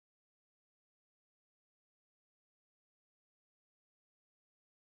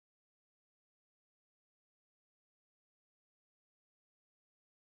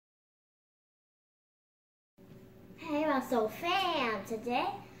Russell fam. Today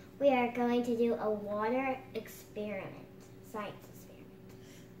we are going to do a water experiment, science experiment.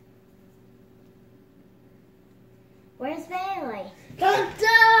 Where's Bailey?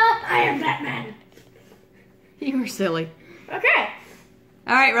 I am Batman. You were silly. Okay.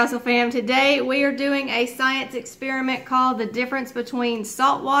 All right, Russell fam. Today we are doing a science experiment called the difference between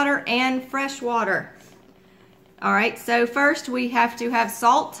salt water and fresh water. All right, so first we have to have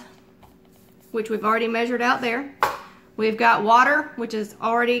salt, which we've already measured out there. We've got water, which is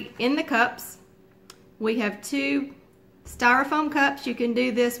already in the cups. We have 2 styrofoam cups. You can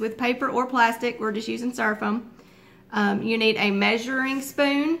do this with paper or plastic. We're just using styrofoam. You need a measuring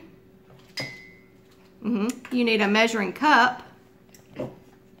spoon. You need a measuring cup.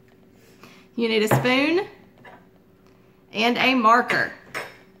 You need a spoon and a marker.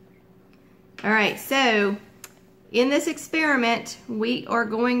 All right, so in this experiment, we are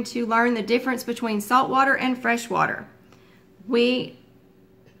going to learn the difference between salt water and fresh water. I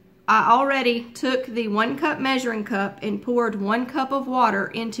already took the 1 cup measuring cup and poured 1 cup of water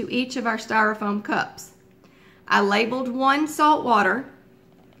into each of our styrofoam cups. I labeled one salt water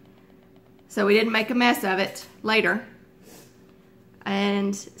so we didn't make a mess of it later.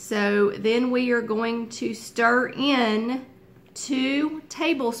 And so then we are going to stir in 2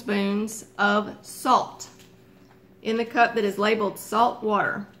 tablespoons of salt in the cup that is labeled salt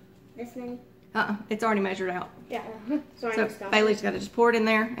water. This many? It's already measured out. Yeah. So Bailey's got to just pour it in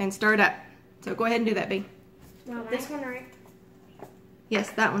there and stir it up. So go ahead and do that, B. This one, right?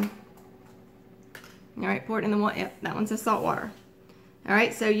 Yes, that one. All right, pour it in the one. Yep, that one says salt water. All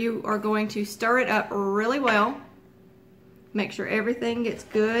right, so you are going to stir it up really well. Make sure everything gets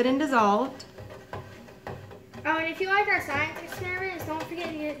good and dissolved. Oh, and if you like our science experiments, don't forget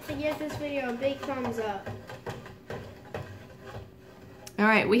to give this video a big thumbs up. All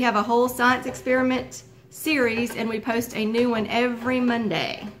right, we have a whole science experiment series and we post a new one every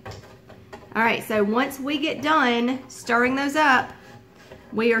Monday. All right, so once we get done stirring those up,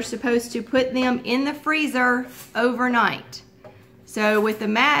 we are supposed to put them in the freezer overnight. So with the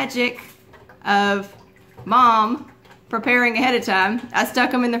magic of Mom preparing ahead of time, I stuck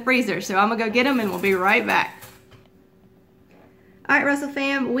them in the freezer. So I'm gonna go get them and we'll be right back. All right, Russell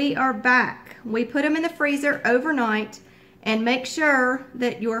fam, we are back. We put them in the freezer overnight. And make sure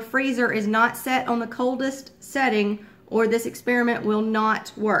that your freezer is not set on the coldest setting or this experiment will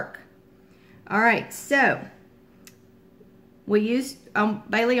not work. All right, so Bailey,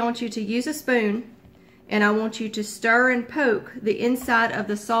 I want you to use a spoon and I want you to stir and poke the inside of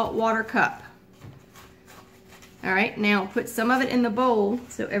the salt water cup. All right, now put some of it in the bowl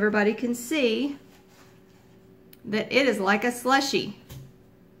so everybody can see that it is like a slushie.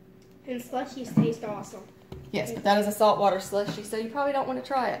 And slushies taste awesome. Yes, but that is a saltwater slushie, so you probably don't want to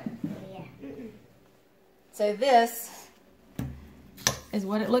try it. Yeah. So this is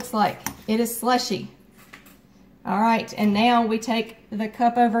what it looks like. It is slushy. All right, and now we take the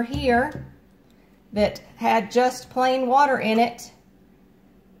cup over here that had just plain water in it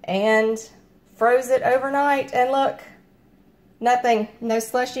and froze it overnight, and look, nothing, no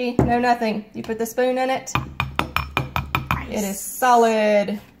slushy, no nothing. You put the spoon in it, it is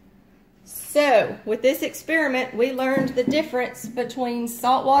solid. So, with this experiment, we learned the difference between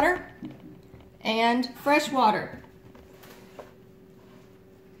salt water and fresh water.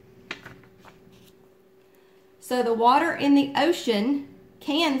 So, the water in the ocean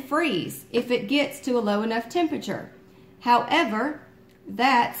can freeze if it gets to a low enough temperature. However,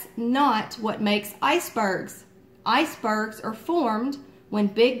 that's not what makes icebergs. Icebergs are formed when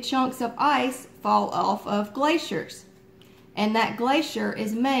big chunks of ice fall off of glaciers. And that glacier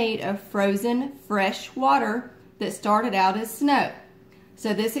is made of frozen fresh water that started out as snow.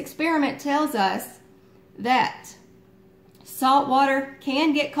 So this experiment tells us that salt water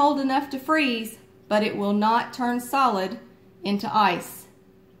can get cold enough to freeze, but it will not turn solid into ice.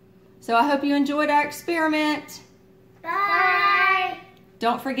 So I hope you enjoyed our experiment. Bye.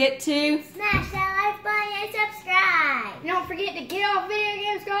 Don't forget to Smash that like button and subscribe. And don't forget to get off video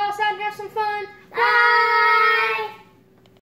games, go outside and have some fun. Bye.